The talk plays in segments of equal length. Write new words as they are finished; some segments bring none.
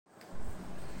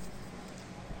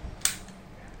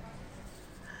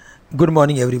Good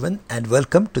morning, everyone, and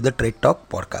welcome to the Trade Talk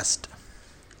podcast.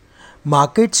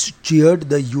 Markets cheered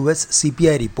the US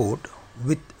CPI report,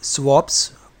 with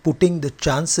swaps putting the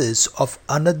chances of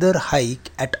another hike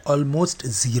at almost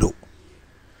zero,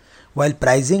 while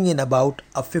pricing in about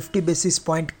a 50 basis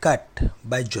point cut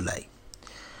by July.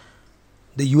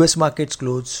 The US markets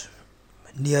closed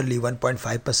nearly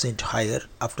 1.5% higher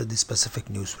after this specific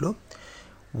news flow,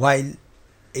 while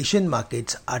Asian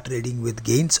markets are trading with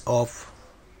gains of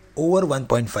over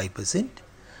 1.5%.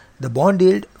 The bond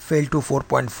yield fell to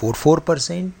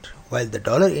 4.44%, while the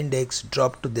dollar index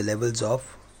dropped to the levels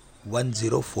of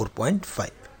 104.5.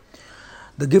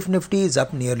 The gift Nifty is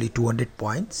up nearly 200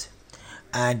 points,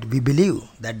 and we believe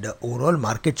that the overall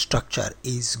market structure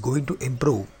is going to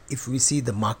improve if we see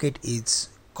the market is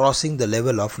crossing the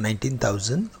level of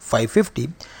 19,550,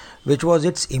 which was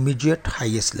its immediate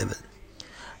highest level.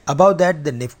 Above that,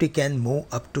 the Nifty can move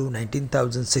up to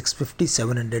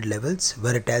 19,650-700 levels,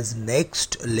 where it has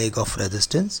next leg of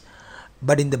resistance.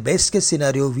 But in the best case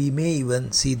scenario, we may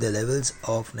even see the levels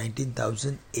of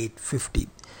 19,850,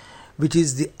 which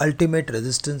is the ultimate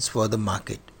resistance for the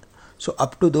market. So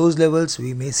up to those levels,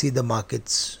 we may see the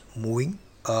markets moving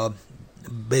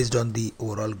based on the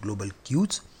overall global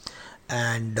cues.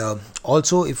 And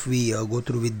also, if we go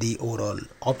through with the overall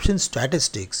option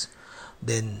statistics,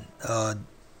 then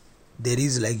there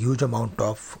is like huge amount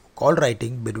of call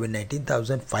writing between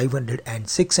 19,500 and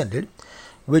 600,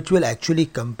 which will actually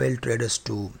compel traders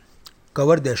to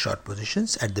cover their short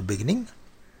positions at the beginning,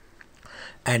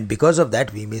 and because of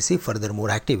that we may see further more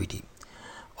activity.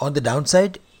 On the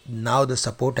downside, now the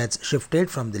support has shifted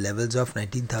from the levels of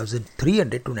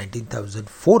 19,300 to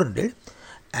 19,400,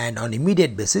 and on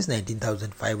immediate basis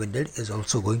 19,500 is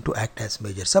also going to act as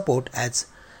major support, as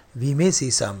we may see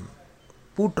some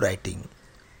put writing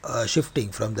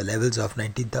shifting from the levels of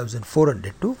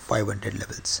 19,400 to 500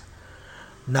 levels.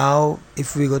 Now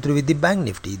if we go through with the bank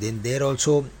Nifty, then there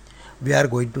also we are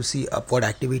going to see upward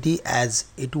activity, as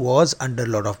it was under a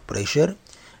lot of pressure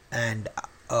and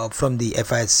from the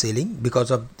FIS selling, because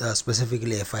of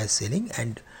specifically FIS selling,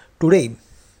 and today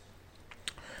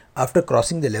after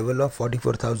crossing the level of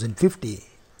 44,050,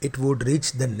 it would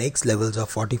reach the next levels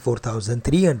of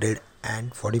 44,300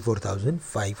 and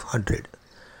 44,500.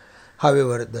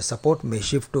 However, the support may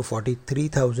shift to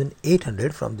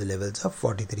 43,800 from the levels of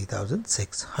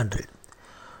 43,600.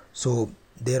 So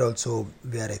there also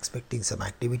we are expecting some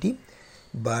activity.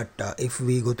 But if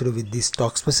we go through with the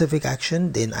stock specific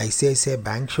action, then ICICI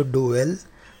Bank should do well.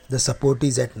 The support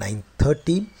is at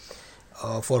 930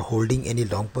 for holding any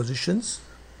long positions.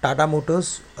 Tata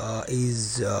Motors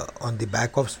is on the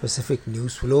back of specific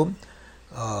news flow.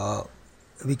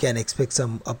 We can expect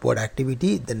some upward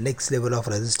activity. The next level of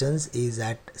resistance is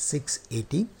at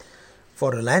 680.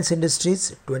 For Reliance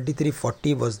Industries,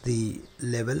 2340 was the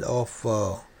level of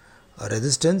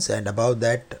resistance, and above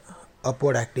that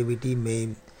upward activity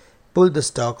may pull the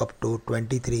stock up to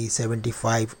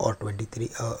 2375 or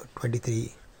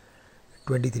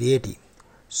 2380.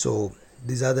 So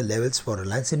these are the levels for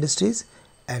Reliance Industries.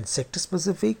 And sector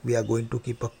specific, we are going to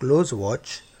keep a close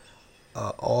watch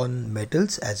on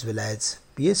metals as well as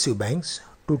PSU banks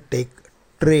to take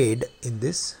trade in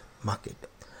this market.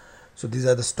 So these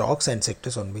are the stocks and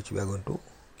sectors on which we are going to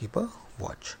keep a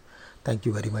watch. Thank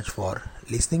you very much for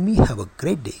listening me. Have a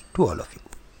great day to all of you.